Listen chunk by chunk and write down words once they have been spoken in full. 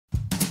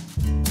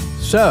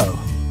So,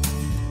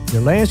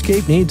 your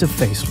landscape needs a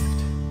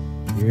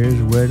facelift. Here's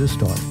where to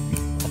start.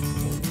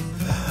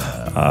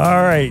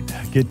 All right,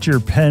 get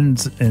your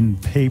pens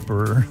and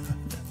paper,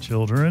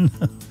 children.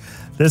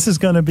 This is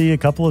going to be a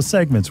couple of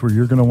segments where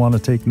you're going to want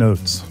to take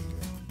notes.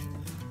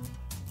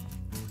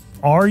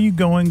 Are you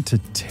going to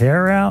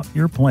tear out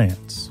your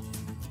plants?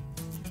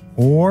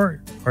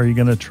 Or are you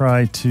going to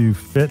try to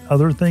fit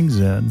other things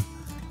in?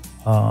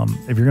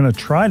 If you're going to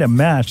try to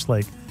match,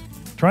 like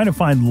trying to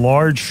find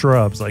large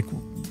shrubs, like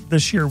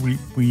this year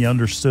we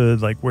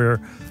understood like where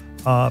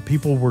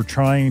people were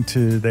trying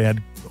to, they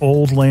had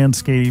old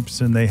landscapes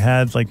and they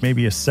had like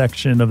maybe a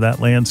section of that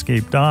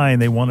landscape die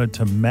and they wanted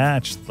to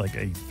match like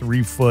a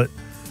 3-foot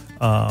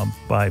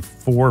by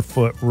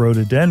 4-foot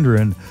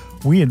rhododendron.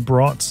 We had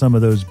brought some of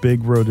those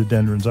big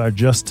rhododendrons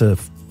just to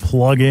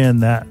plug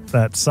in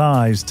that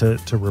size to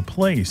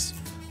replace.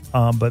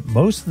 But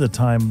most of the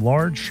time,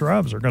 large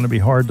shrubs are going to be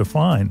hard to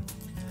find.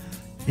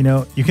 You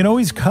know, you can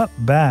always cut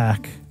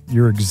back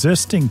your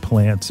existing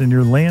plants in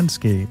your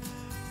landscape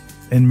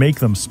and make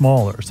them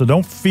smaller. So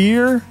don't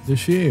fear the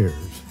shears.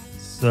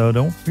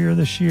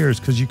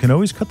 Because you can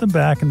always cut them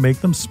back and make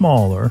them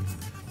smaller.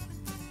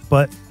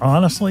 But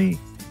honestly,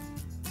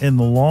 in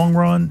the long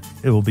run,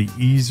 it will be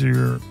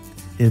easier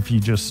if you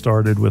just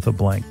started with a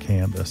blank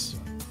canvas.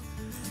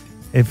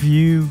 If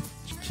you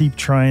keep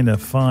trying to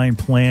find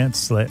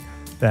plants that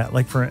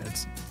like for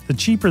instance, the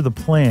cheaper the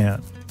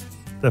plant,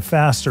 the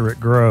faster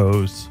it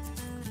grows,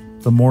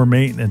 the more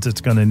maintenance it's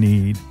going to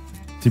need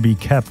to be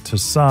kept to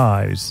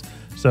size.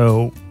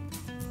 So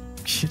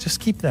just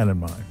keep that in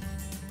mind.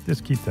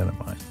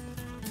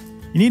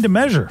 You need to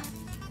measure.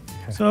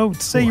 Okay. So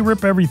say you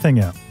rip everything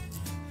out.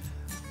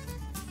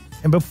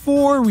 And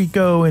before we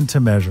go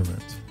into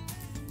measurement,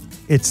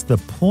 it's the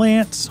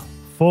plant's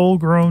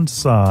full-grown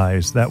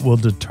size that will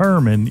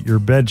determine your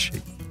bed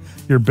shape.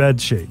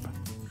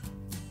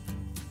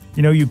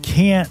 You know, you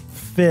can't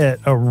fit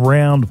a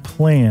round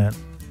plant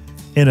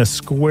in a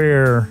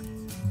square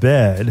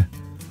bed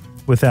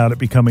without it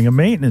becoming a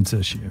maintenance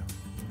issue.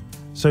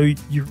 So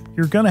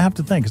you're going to have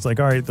to think. It's like,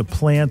 all right, the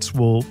plants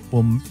will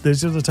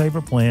these are the type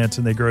of plants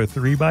and they grow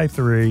 3 by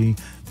 3.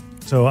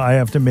 So I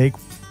have to make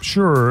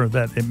sure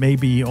that it may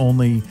be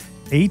only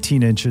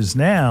 18 inches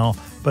now,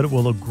 but it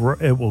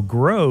will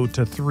grow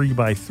to 3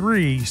 by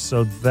 3.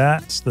 So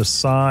that's the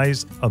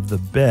size of the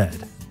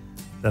bed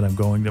that I'm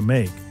going to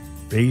make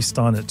based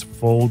on its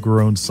full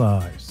grown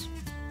size.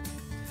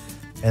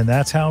 And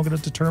that's how I'm going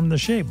to determine the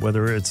shape,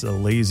 whether it's a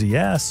lazy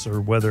S or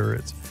whether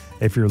it's,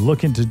 if you're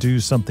looking to do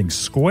something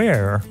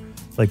square,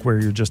 like where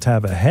you just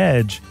have a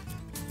hedge,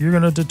 you're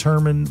going to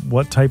determine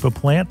what type of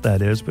plant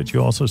that is, but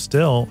you also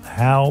still,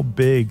 how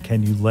big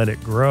can you let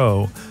it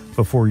grow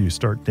before you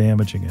start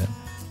damaging it?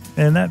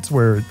 And that's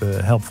where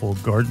the helpful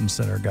garden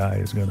center guy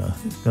is going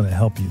to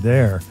help you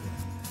there.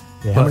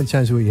 Yeah, how many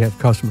times do we have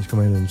customers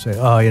come in and say,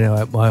 oh, you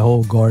know, my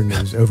whole garden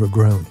is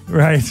overgrown.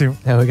 Right.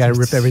 Now we got to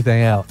rip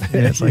everything out.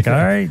 Yeah, it's like, all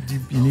right,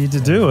 you need to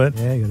do it.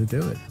 Yeah, you got to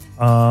do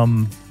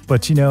it.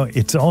 But, you know,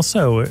 it's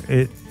also,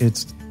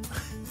 it's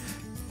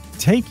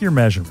take your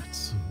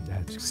measurements.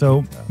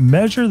 So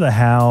measure the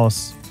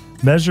house,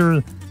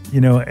 measure,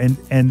 you know,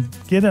 and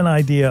get an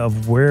idea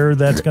of where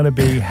that's going to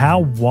be, how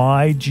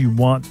wide you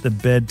want the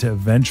bed to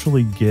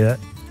eventually get,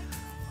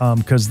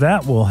 because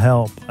that will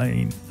help. I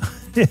mean,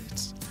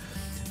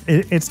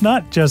 it's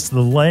not just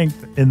the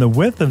length and the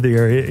width of the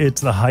area,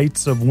 it's the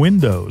heights of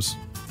windows,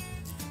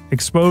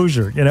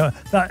 exposure, you know.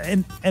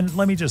 And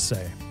let me just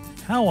say,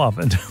 how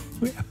often do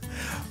we have,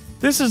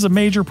 this is a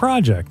major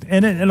project,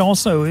 and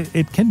also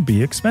it can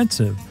be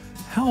expensive.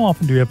 How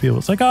often do you have people,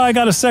 it's like, oh, I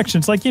got a section.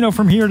 It's like, you know,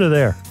 from here to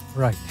there.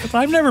 Right.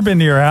 I've never been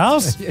to your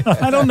house. Yeah.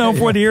 I don't know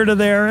what here to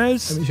there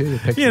is. Let me show you the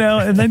picture. You know,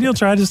 and then you'll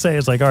try to say,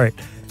 it's like, all right,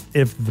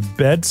 if the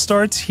bed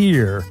starts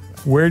here,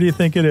 where do you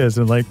think it is?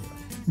 And like,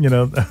 you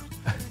know,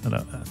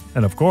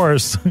 and of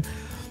course,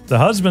 the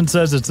husband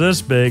says it's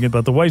this big,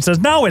 but the wife says,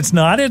 no, it's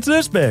not. It's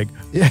this big.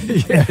 Yeah.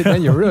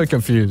 Then you're really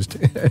confused.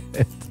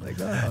 It's like,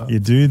 oh. We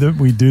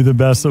do the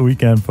best that we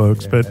can,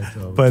 folks. Yeah,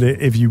 but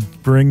if you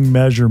bring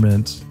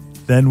measurements,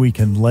 then we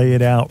can lay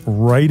it out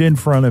right in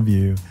front of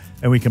you,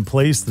 and we can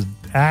place the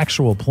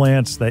actual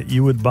plants that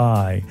you would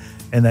buy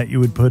and that you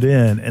would put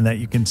in, and that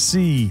you can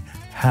see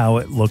how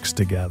it looks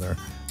together.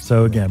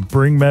 So again,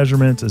 bring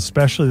measurements,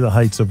 especially the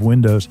heights of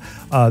windows.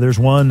 There's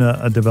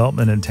a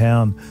development in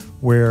town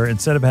where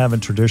instead of having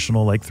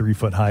traditional like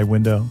 3-foot high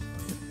window,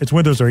 its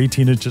windows are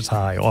 18 inches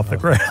high off the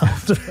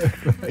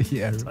ground.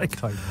 Yeah, it's like,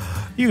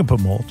 you can put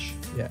mulch.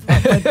 Yeah.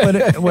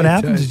 but what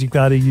happens is you've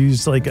got to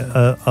use like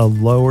a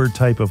lower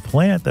type of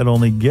plant that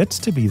only gets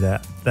to be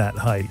that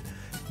height.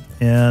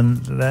 And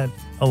that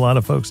a lot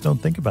of folks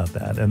don't think about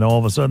that. And all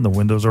of a sudden the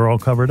windows are all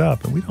covered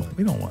up, and we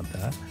don't want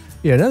that.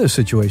 Yeah, another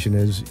situation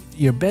is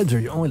your beds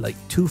are only like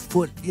 2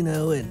 foot, you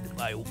know, and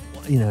by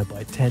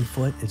 10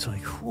 foot. It's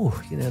like, whew,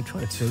 you know, I'm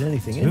trying to fit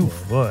anything in there. 2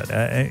 foot.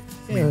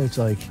 It's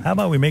like, how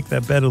about we make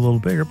that bed a little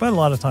bigger? But a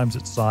lot of times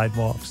it's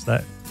sidewalks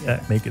that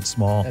make it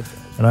small.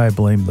 And I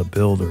blame the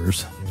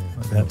builders.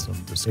 I've had some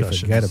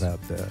discussions about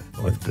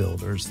with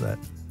builders that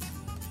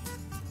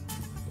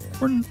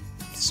were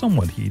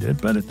somewhat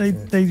heated, but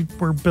they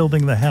were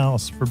building the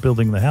house for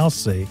building the house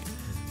sake,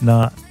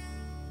 not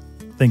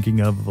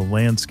thinking of the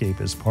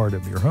landscape as part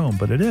of your home,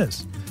 but it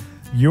is.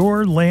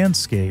 Your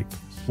landscape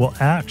will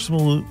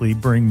absolutely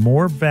bring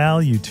more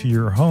value to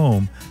your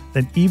home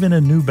than even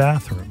a new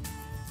bathroom.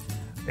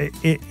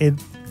 It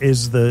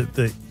is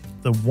the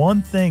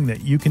one thing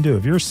that you can do.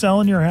 If you're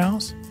selling your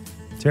house,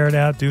 tear it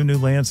out, do a new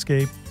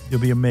landscape,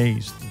 you'll be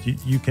amazed.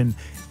 You can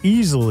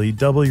easily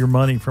double your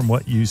money from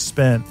what you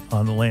spent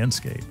on the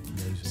landscape.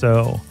 Amazing.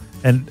 So,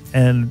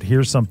 and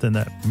here's something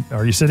that,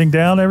 are you sitting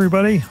down,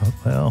 everybody?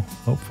 Well,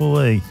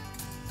 hopefully.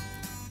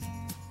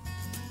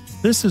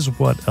 This is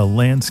what a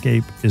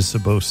landscape is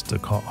supposed to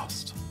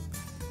cost.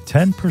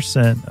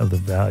 10% of the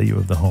value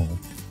of the home.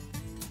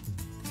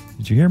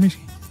 Did you hear me?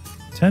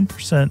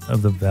 10%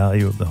 of the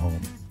value of the home.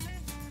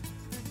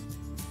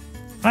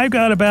 I've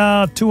got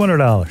about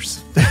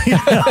 $200.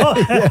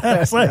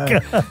 It's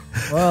like,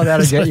 well,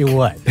 that'll get you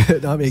what?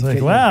 I mean,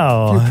 like,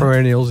 wow. A few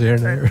perennials here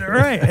and there.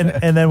 Right.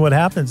 And then what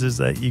happens is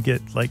that you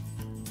get like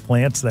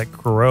plants that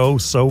grow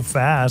so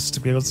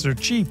fast because they're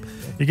cheap.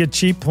 You get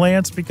cheap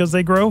plants because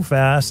they grow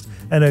fast,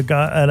 and a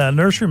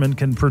nurseryman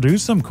can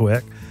produce them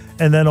quick,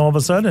 and then all of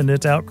a sudden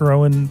it's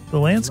outgrowing the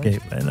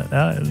landscape. And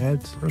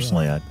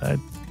personally,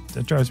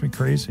 that drives me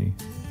crazy.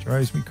 It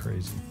drives me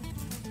crazy.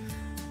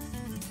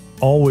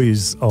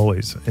 Always.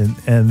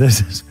 And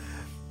this is,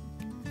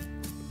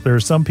 there are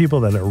some people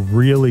that are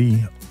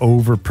really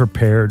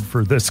over-prepared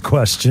for this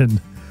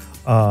question.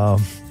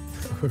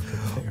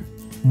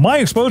 My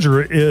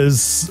exposure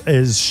is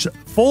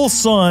full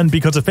sun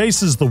because it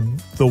faces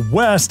the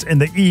west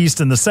and the east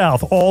and the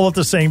south all at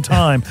the same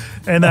time,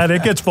 and that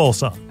it gets full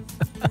sun.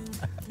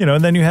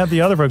 And then you have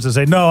the other folks that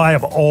say, no, I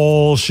have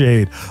all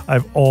shade. I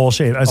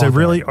say,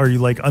 really? Are you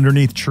like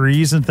underneath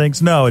trees and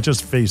things? No, it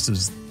just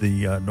faces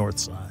the north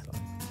side.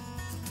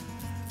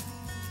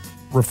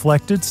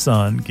 Reflected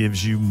sun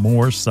gives you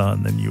more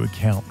sun than you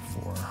account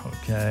for,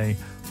 okay?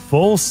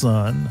 Full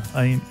sun,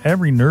 I mean,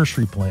 every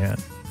nursery plant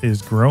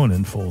is grown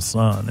in full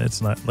sun.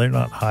 They're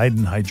not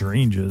hiding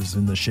hydrangeas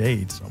in the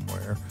shade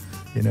somewhere.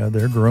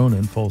 They're grown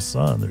in full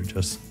sun. They're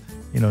just,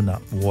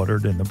 not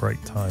watered in the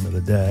bright time of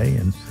the day.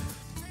 And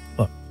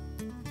look,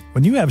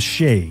 when you have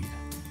shade,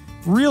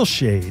 real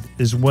shade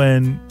is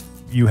when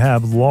you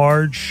have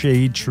large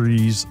shade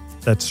trees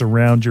that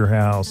surround your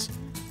house.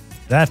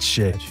 That's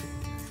shade.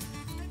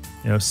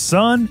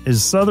 Sun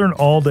is southern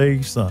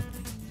all-day sun.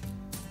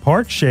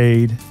 Part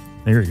shade,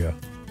 there you go.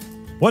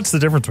 What's the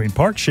difference between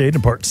part shade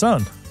and part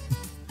sun?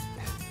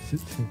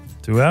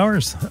 2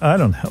 hours? I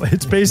don't know.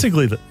 It's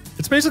basically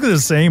the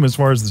same as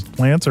far as the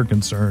plants are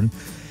concerned.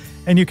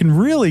 And you can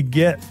really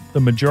get the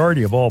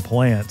majority of all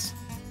plants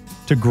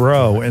to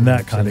grow in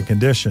that kind of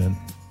condition.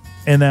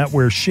 And that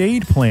where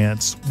shade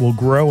plants will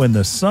grow in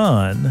the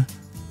sun,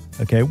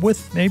 okay,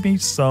 with maybe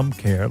some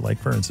care, like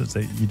for instance,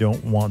 that you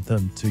don't want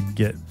them to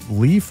get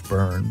leaf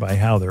burn by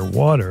how they're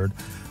watered,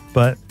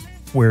 but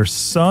where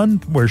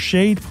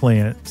shade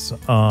plants,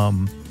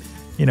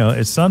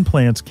 sun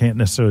plants can't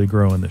necessarily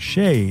grow in the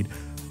shade.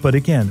 But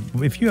again,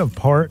 if you have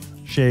part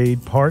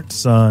shade, part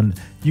sun,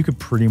 you could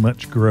pretty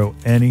much grow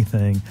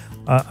anything.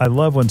 I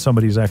love when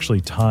somebody's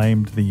actually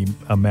timed the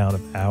amount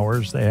of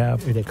hours they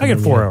have. I get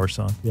 4 hours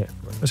sun. Yeah.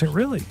 I say,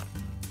 really?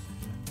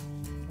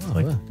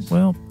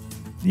 Well,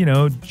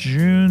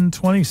 June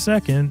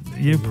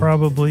 22nd, you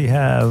probably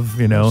have,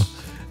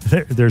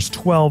 there's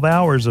 12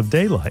 hours of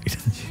daylight.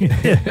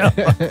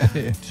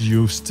 Do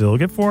you still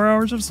get 4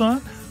 hours of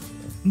sun?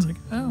 It's like,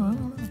 I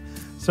don't know.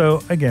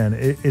 So again,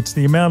 it's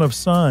the amount of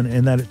sun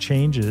and that it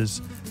changes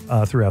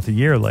throughout the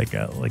year. Like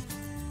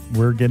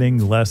we're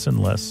getting less and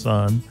less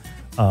sun,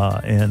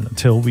 and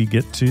until we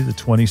get to the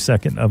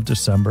 22nd of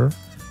December.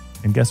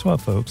 And guess what,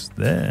 folks?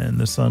 Then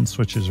the sun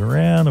switches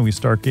around and we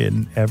start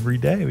getting every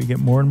day. We get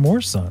more and more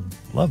sun.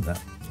 Love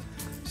that.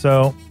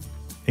 So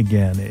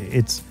again,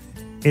 it's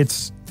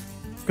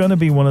going to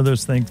be one of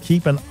those things.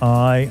 Keep an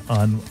eye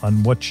on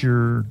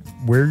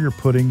where you're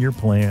putting your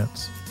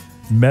plants.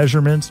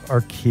 Measurements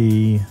are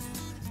key,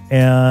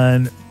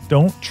 and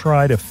don't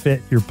try to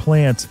fit your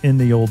plants in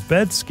the old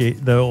bed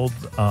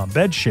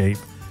shape.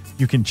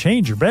 You can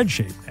change your bed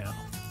shape now.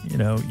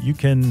 You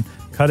can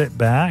cut it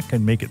back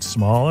and make it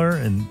smaller,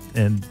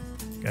 and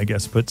I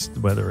guess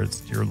whether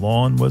it's your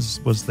lawn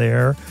was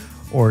there,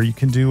 or you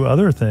can do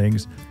other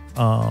things.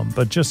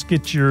 But just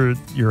get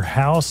your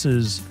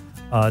house's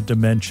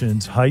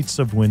dimensions, heights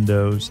of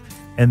windows,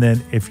 and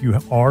then if you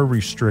are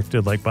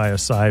restricted, like by a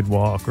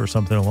sidewalk or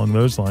something along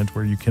those lines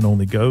where you can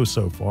only go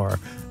so far,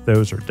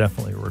 those are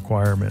definitely a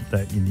requirement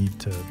that you need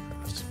to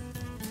address.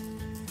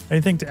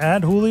 Anything to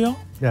add, Julio?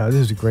 Yeah, this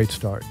is a great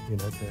start.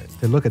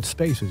 To look at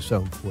space is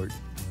so important.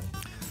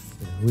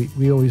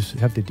 We always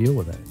have to deal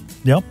with that.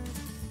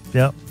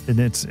 Yep. And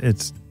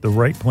it's the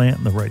right plant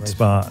in the right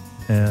spot.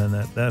 And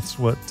that's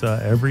what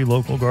every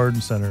local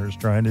garden center is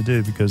trying to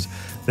do, because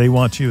they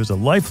want you as a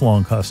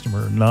lifelong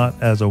customer,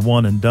 not as a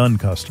one and done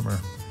customer.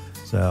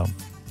 So